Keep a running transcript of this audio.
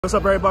What's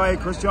up, everybody?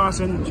 Chris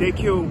Johnson,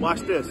 JQ.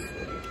 Watch this.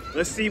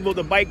 Let's see what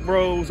the bike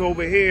bros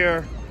over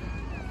here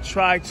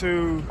try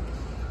to.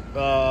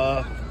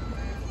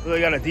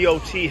 Really got a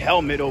DOT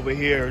helmet over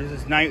here.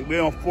 This is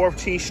we're on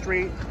 14th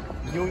Street,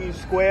 Union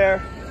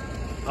Square.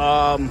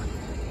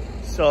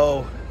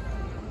 So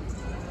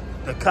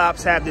the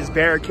cops have this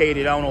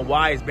barricaded. I don't know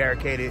why it's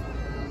barricaded,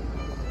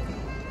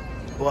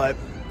 but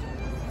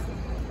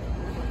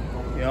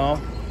you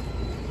know.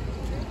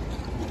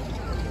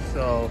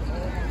 So.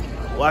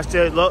 Watch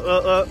this.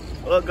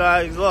 Look,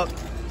 guys, look.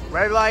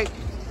 Red light,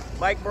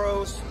 bike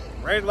bros,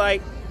 red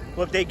light.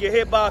 Well, if they get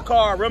hit by a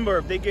car, remember,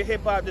 if they get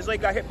hit by, this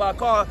lady got hit by a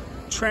car,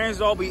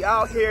 Transalt will be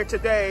out here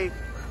today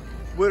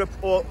with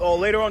or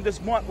later on this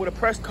month with a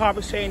press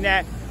conference saying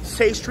that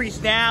safe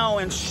streets now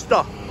and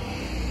stuff.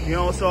 You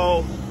know,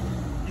 so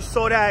you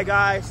saw that,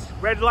 guys.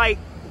 Red light,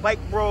 bike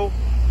bro.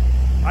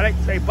 I like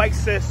to say bike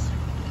sis.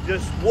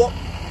 Just walk,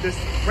 just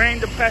ran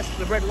the past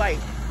the red light.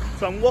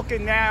 So I'm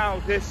walking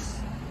now this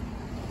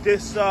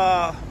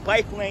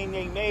bike lane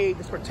they made,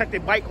 this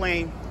protected bike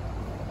lane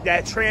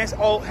that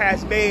Transalt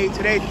has made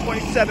today, the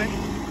 27th.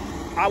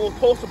 I was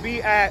supposed to be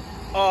at,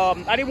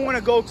 I didn't want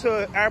to go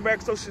to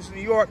Arabic Association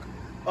New York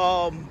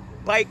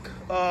bike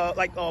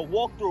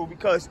walkthrough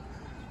because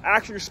I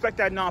actually respect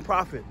that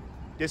nonprofit.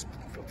 There's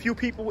a few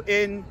people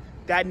in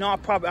that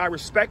nonprofit I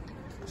respect,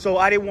 so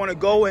I didn't want to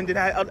go, and then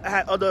I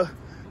had other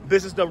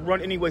business to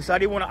run anyway, so I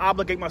didn't want to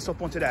obligate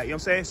myself onto that, you know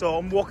what I'm saying? So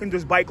I'm walking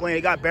this bike lane,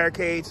 they got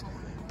barricades.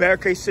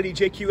 Barricade City,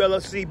 JQ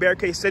LLC,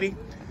 Barricade City.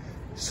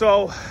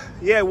 So,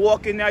 yeah,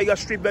 walking now. You got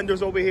street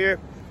vendors over here.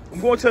 I'm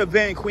going to an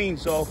event in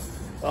Queens, so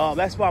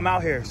that's why I'm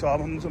out here. So I'm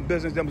doing some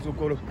business. Then we'll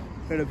go to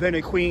an event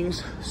in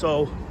Queens.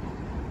 So,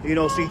 you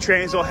know, see,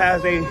 Transalt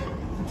has a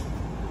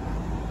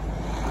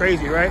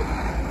crazy, right?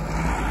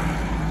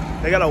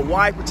 They got a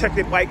wide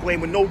protected bike lane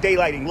with no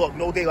daylighting. Look,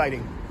 no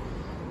daylighting.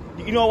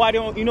 You know why they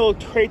don't? You know,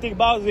 the crazy thing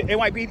about it is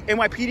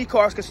NYPD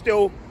cars can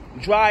still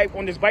drive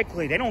on this bike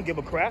lane. They don't give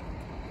a crap.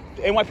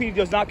 The NYPD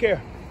does not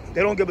care.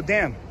 They don't give a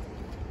damn.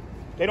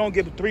 They don't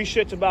give three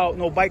shits about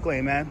no bike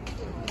lane, man.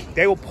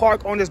 They will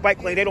park on this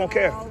bike lane. They don't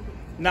care.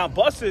 Now,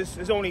 buses,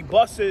 there's only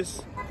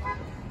buses,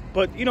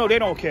 but, you know, they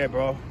don't care,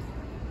 bro.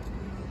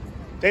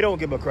 They don't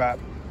give a crap.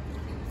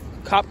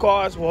 Cop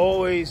cars will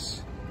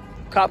always,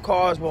 it's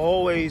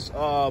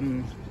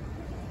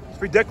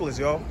ridiculous,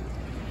 yo.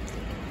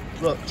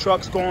 Look,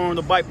 trucks going on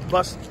the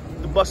bus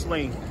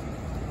lane.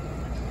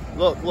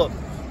 Look.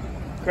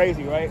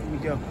 Crazy, right? Let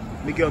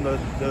me get on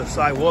the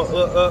sidewalk.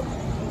 Look.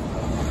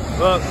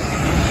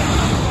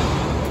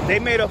 They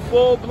made a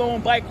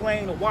full-blown bike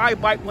lane, a wide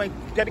bike lane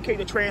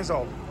dedicated to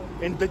Transalt.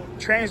 And the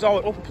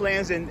Transalt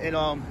OpenPlans and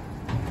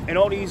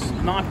all these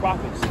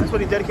nonprofits. That's what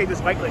they dedicate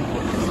this bike lane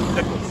for. It's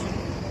ridiculous.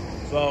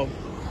 So,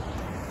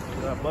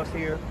 we got a bus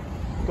here.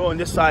 Go on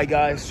this side,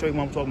 guys. Show you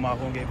what I'm talking about.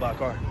 I'm gonna get by a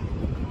car.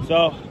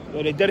 So,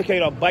 they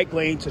dedicate a bike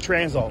lane to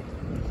Transalt.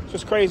 It's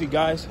just crazy,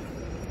 guys.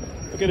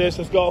 Look at this.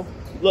 Let's go.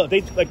 Look,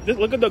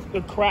 look at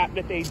the crap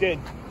that they did,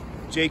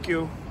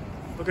 JQ.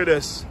 Look at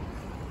this.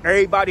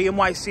 Everybody in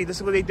NYC, this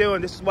is what they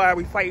doing. This is why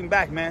we fighting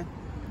back, man.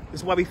 This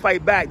is why we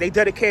fight back. They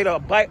dedicate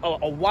a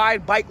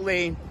wide bike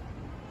lane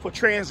for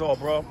Transalt,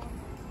 bro.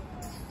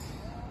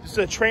 This is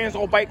a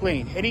Transalt bike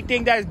lane.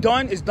 Anything that is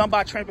done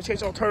by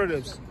Transportation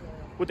Alternatives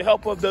with the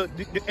help of the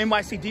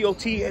NYC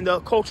DOT and the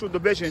Cultural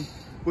Division,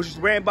 which is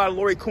ran by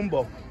Lori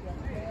Kumbo.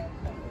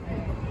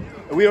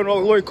 And we don't know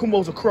Lori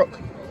Kumbo's a crook.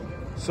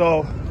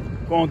 So,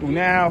 going through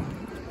now.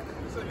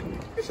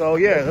 So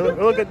yeah,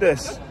 look at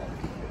this.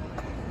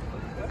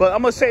 But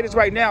I'm gonna say this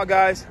right now,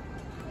 guys.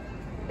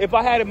 If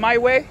I had it my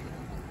way,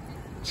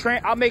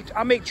 I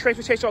make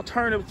Transportation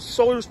Alternatives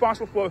solely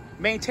responsible for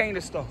maintaining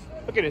this stuff.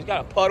 Look at this,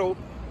 got a puddle.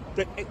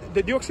 The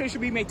New York City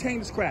should be maintaining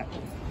this crap.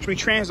 Should be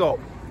Transalt.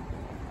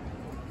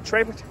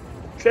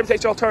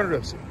 Transportation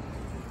Alternatives.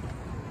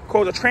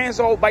 Called the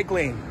Transalt bike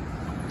lane.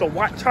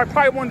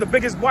 Probably one of the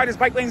biggest, widest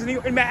bike lanes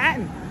in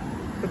Manhattan,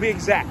 to be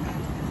exact.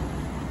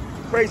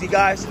 Crazy,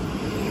 guys.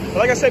 But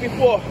like I said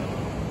before,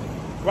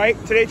 right?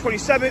 Today,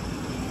 27th.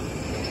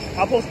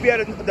 I'm supposed to be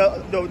at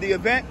the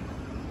event,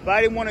 but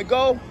I didn't want to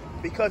go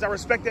because I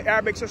respected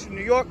Arabic Association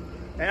New York,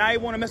 and I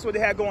didn't want to mess with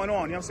what they had going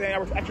on. You know what I'm saying? I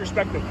actually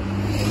respect them.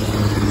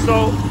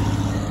 So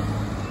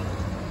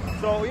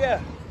yeah.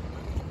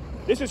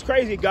 This is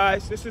crazy,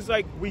 guys. This is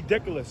like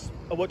ridiculous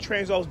of what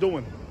Transalt's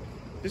doing.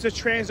 This is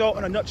Transalt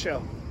in a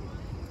nutshell.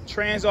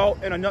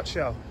 Transalt in a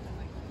nutshell.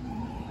 You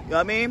know what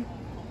I mean?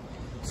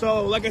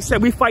 So, like I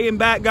said, we fighting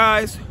back,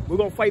 guys. We're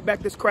going to fight back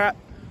this crap.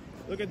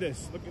 Look at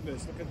this. Look at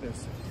this. Look at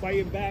this.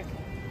 Fighting back.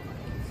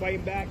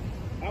 Fighting back.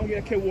 I don't get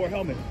a kid wore a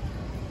helmet.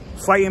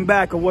 Fighting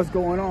back of what's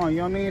going on. You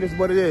know what I mean? It's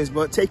what it is.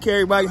 But take care,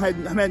 everybody.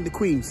 I'm heading to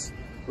Queens.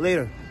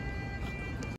 Later.